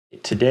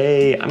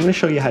Today, I'm going to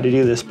show you how to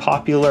do this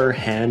popular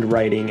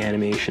handwriting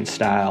animation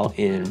style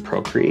in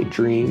Procreate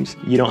Dreams.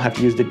 You don't have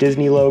to use the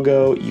Disney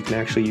logo. You can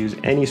actually use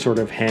any sort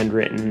of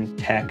handwritten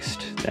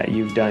text that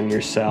you've done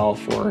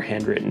yourself or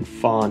handwritten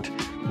font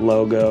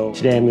logo.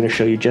 Today, I'm going to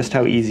show you just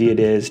how easy it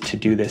is to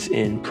do this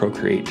in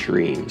Procreate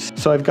Dreams.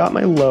 So I've got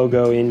my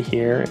logo in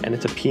here and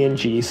it's a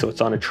PNG, so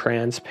it's on a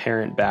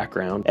transparent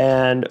background.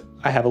 And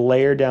I have a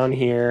layer down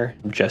here,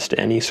 just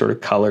any sort of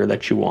color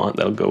that you want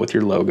that'll go with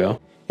your logo.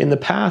 In the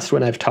past,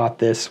 when I've taught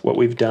this, what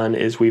we've done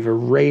is we've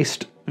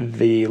erased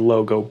the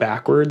logo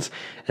backwards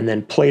and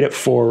then played it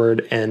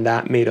forward, and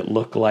that made it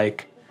look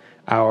like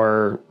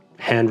our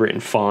handwritten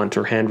font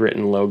or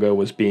handwritten logo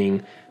was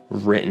being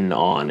written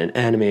on and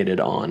animated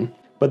on.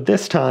 But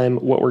this time,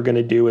 what we're going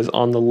to do is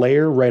on the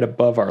layer right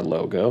above our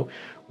logo,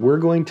 we're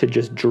going to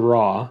just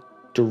draw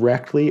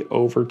directly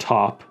over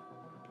top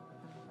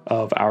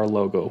of our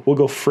logo. We'll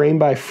go frame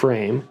by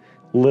frame,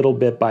 little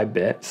bit by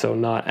bit, so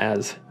not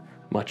as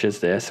much as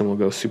this, and we'll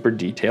go super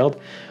detailed.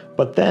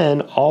 But then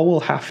all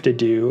we'll have to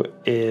do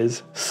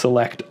is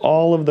select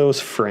all of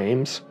those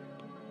frames,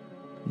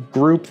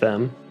 group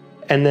them,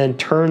 and then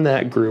turn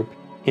that group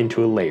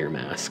into a layer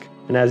mask.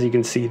 And as you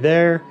can see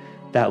there,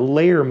 that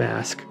layer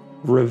mask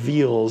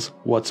reveals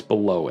what's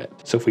below it.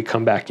 So if we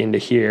come back into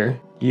here,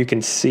 you can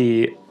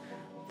see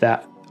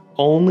that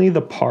only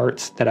the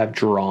parts that I've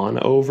drawn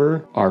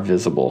over are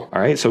visible.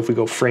 All right, so if we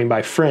go frame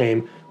by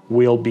frame,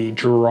 we'll be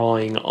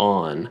drawing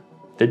on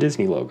the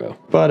Disney logo.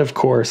 But of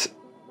course,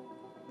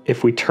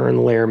 if we turn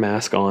the layer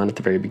mask on at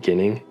the very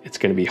beginning, it's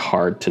going to be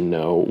hard to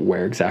know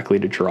where exactly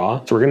to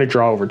draw. So we're going to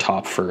draw over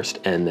top first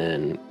and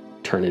then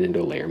turn it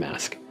into a layer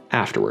mask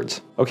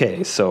afterwards.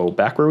 Okay, so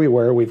back where we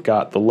were, we've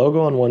got the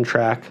logo on one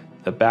track,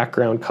 the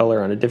background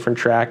color on a different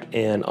track,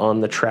 and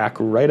on the track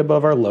right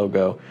above our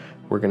logo,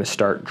 we're going to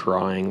start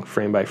drawing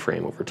frame by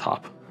frame over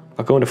top.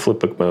 I'll go into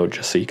flipbook mode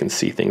just so you can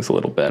see things a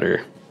little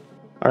better.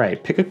 All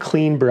right, pick a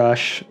clean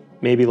brush,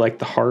 maybe like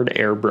the hard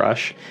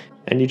airbrush,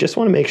 and you just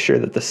want to make sure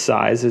that the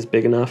size is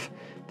big enough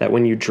that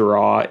when you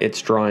draw,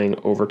 it's drawing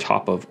over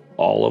top of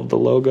all of the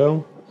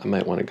logo. I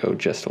might want to go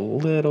just a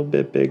little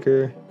bit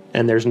bigger,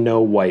 and there's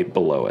no white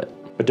below it.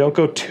 But don't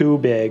go too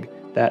big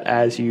that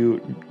as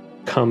you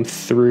come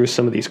through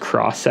some of these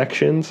cross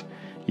sections,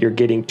 you're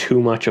getting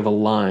too much of a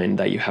line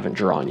that you haven't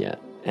drawn yet.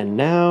 And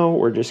now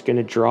we're just going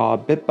to draw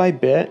bit by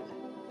bit,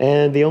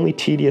 and the only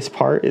tedious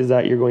part is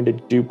that you're going to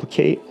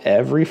duplicate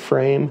every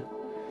frame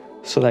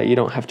so that you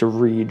don't have to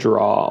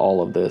redraw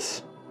all of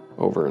this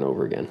over and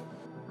over again.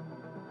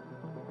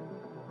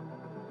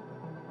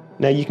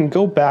 Now you can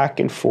go back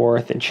and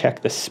forth and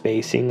check the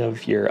spacing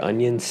of your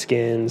onion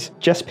skins.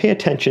 Just pay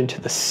attention to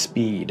the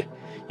speed.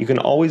 You can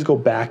always go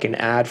back and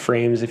add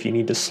frames if you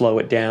need to slow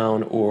it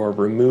down, or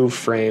remove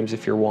frames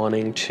if you're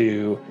wanting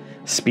to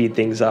speed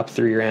things up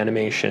through your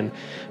animation.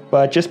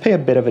 But just pay a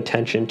bit of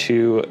attention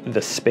to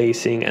the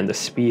spacing and the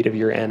speed of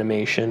your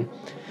animation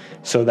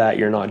so that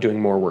you're not doing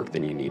more work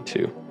than you need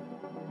to.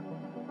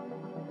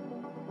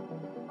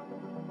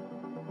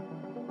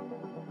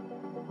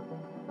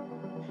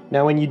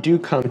 Now, when you do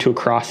come to a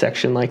cross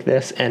section like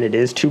this and it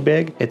is too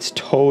big, it's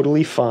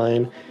totally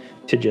fine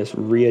to just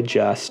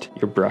readjust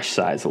your brush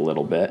size a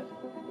little bit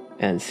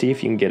and see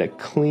if you can get a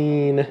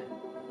clean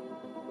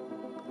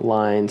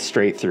line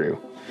straight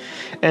through.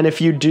 And if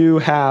you do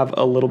have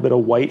a little bit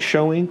of white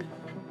showing,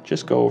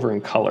 just go over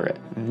and color it.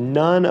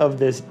 None of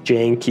this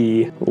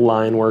janky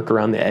line work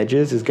around the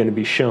edges is going to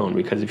be shown,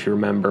 because if you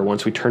remember,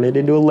 once we turn it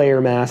into a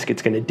layer mask,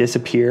 it's going to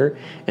disappear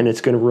and it's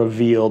going to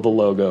reveal the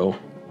logo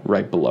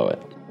right below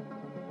it.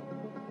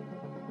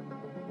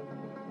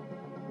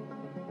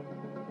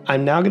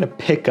 I'm now going to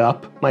pick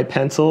up my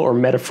pencil, or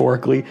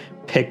metaphorically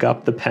pick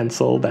up the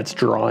pencil that's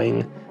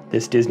drawing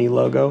this Disney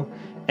logo,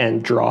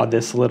 and draw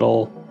this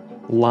little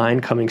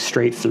line coming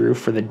straight through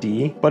for the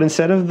D. But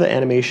instead of the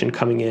animation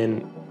coming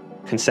in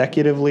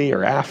consecutively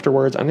or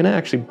afterwards, I'm going to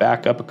actually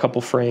back up a couple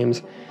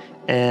frames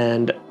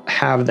and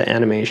have the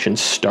animation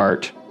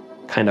start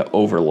kind of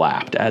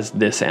overlapped as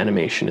this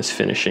animation is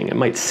finishing. It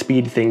might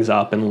speed things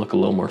up and look a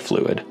little more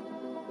fluid.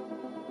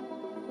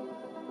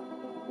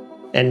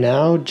 And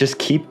now just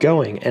keep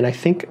going. And I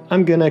think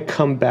I'm gonna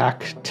come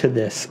back to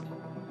this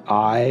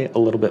eye a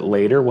little bit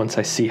later once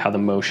I see how the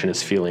motion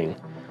is feeling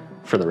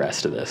for the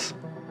rest of this.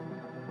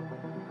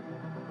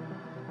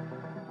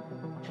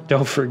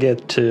 Don't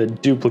forget to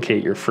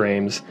duplicate your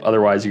frames,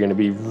 otherwise you're gonna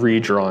be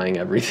redrawing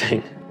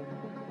everything.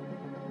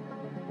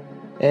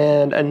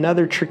 And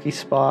another tricky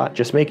spot,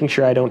 just making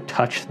sure I don't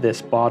touch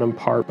this bottom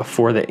part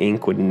before the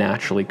ink would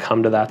naturally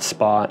come to that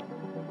spot.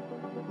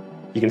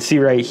 You can see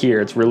right here,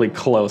 it's really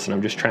close, and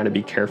I'm just trying to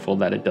be careful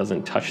that it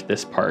doesn't touch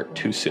this part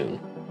too soon.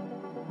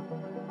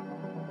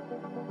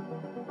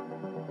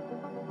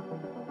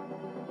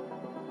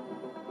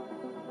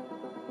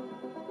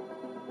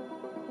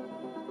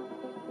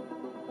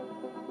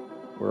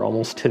 We're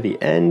almost to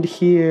the end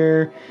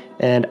here,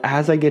 and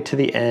as I get to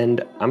the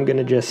end, I'm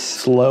gonna just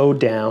slow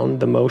down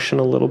the motion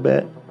a little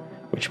bit,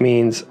 which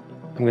means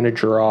I'm gonna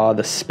draw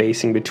the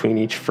spacing between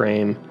each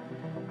frame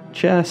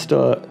just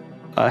a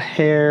a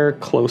hair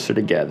closer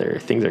together.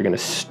 Things are gonna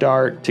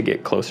start to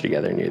get closer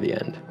together near the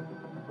end.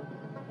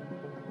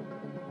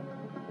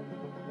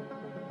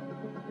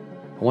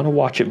 I wanna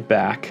watch it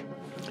back,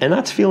 and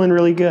that's feeling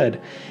really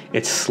good.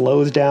 It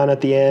slows down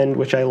at the end,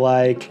 which I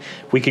like.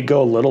 We could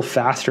go a little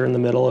faster in the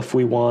middle if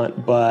we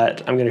want,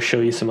 but I'm gonna show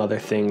you some other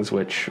things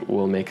which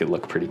will make it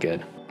look pretty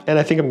good. And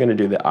I think I'm gonna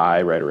do the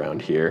eye right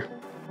around here.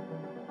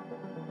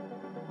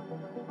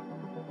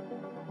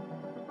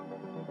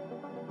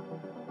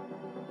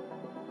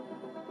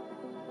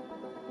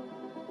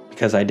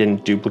 Because I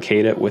didn't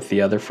duplicate it with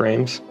the other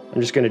frames. I'm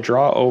just gonna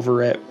draw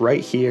over it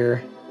right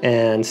here.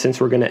 And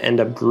since we're gonna end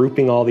up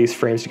grouping all these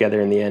frames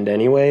together in the end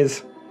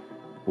anyways,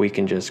 we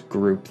can just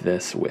group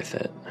this with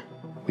it.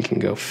 We can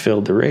go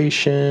fill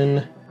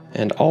duration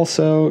and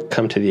also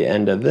come to the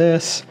end of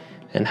this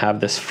and have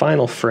this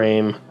final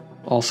frame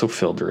also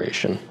fill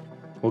duration.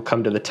 We'll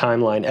come to the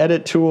timeline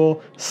edit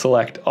tool,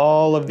 select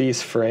all of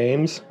these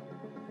frames,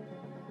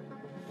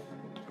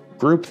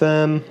 group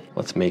them.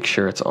 Let's make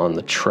sure it's on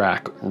the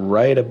track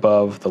right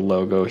above the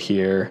logo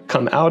here.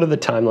 Come out of the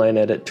timeline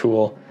edit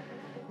tool,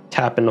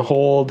 tap and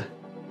hold,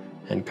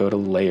 and go to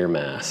layer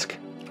mask.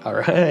 All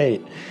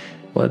right,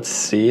 let's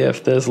see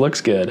if this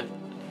looks good.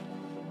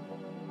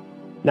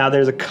 Now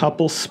there's a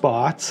couple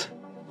spots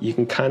you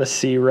can kind of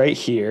see right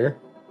here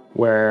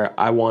where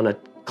I want to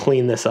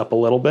clean this up a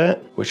little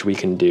bit, which we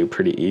can do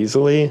pretty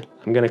easily.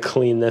 I'm gonna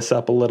clean this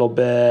up a little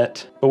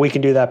bit, but we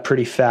can do that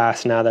pretty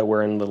fast now that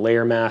we're in the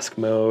layer mask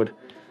mode.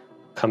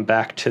 Come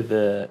back to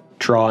the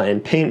draw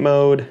and paint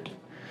mode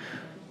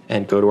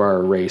and go to our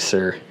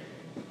eraser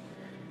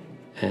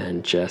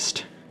and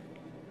just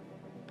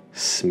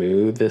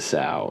smooth this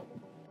out.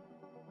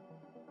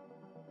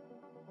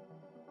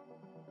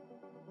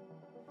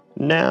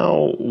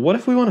 Now, what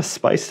if we want to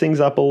spice things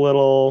up a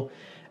little,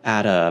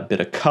 add a bit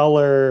of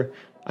color?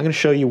 I'm going to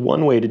show you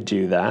one way to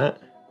do that.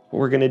 What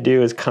we're going to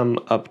do is come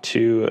up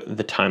to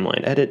the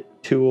timeline edit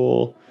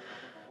tool,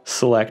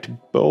 select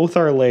both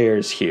our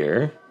layers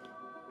here,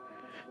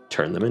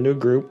 turn them into a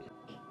group.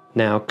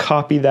 Now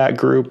copy that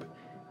group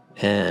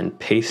and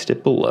paste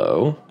it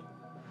below.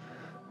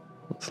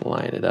 Let's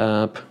line it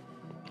up.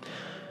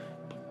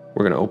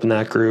 We're going to open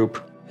that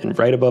group, and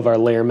right above our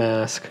layer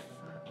mask,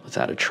 let's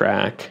add a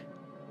track.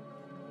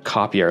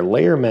 Copy our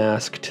layer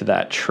mask to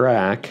that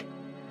track,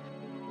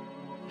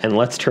 and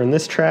let's turn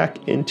this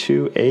track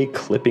into a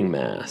clipping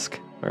mask.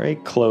 All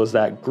right, close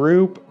that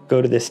group,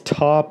 go to this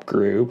top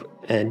group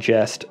and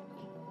just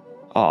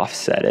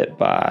offset it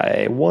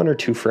by 1 or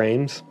 2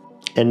 frames.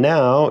 And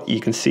now you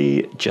can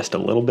see just a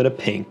little bit of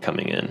pink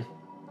coming in.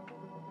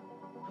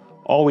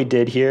 All we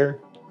did here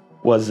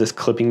was this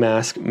clipping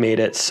mask made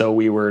it so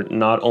we were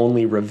not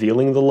only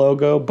revealing the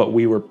logo, but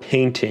we were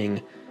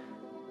painting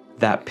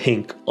that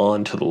pink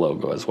onto the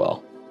logo as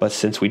well. But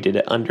since we did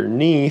it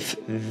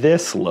underneath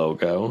this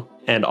logo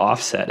and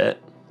offset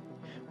it,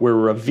 we're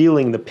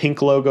revealing the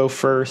pink logo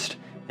first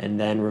and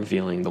then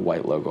revealing the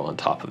white logo on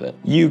top of it.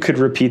 You could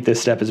repeat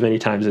this step as many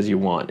times as you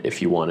want if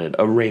you wanted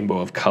a rainbow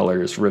of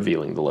colors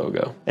revealing the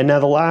logo. And now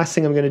the last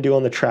thing I'm gonna do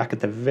on the track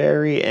at the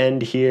very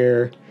end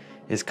here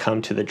is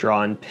come to the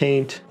draw and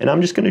paint, and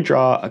I'm just gonna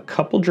draw a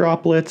couple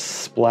droplets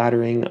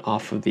splattering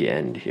off of the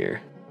end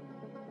here.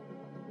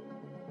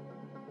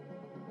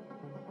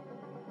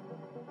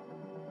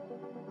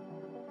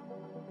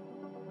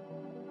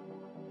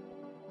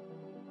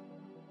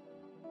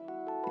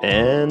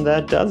 And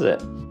that does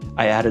it.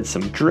 I added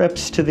some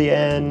drips to the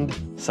end,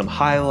 some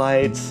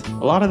highlights.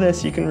 A lot of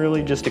this you can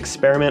really just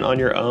experiment on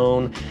your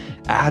own,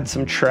 add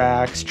some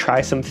tracks, try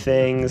some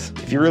things.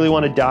 If you really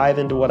want to dive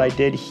into what I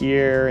did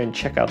here and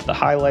check out the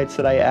highlights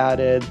that I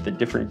added, the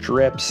different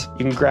drips,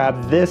 you can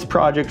grab this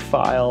project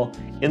file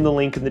in the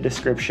link in the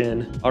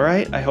description. All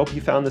right, I hope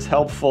you found this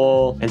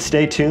helpful, and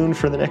stay tuned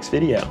for the next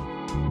video.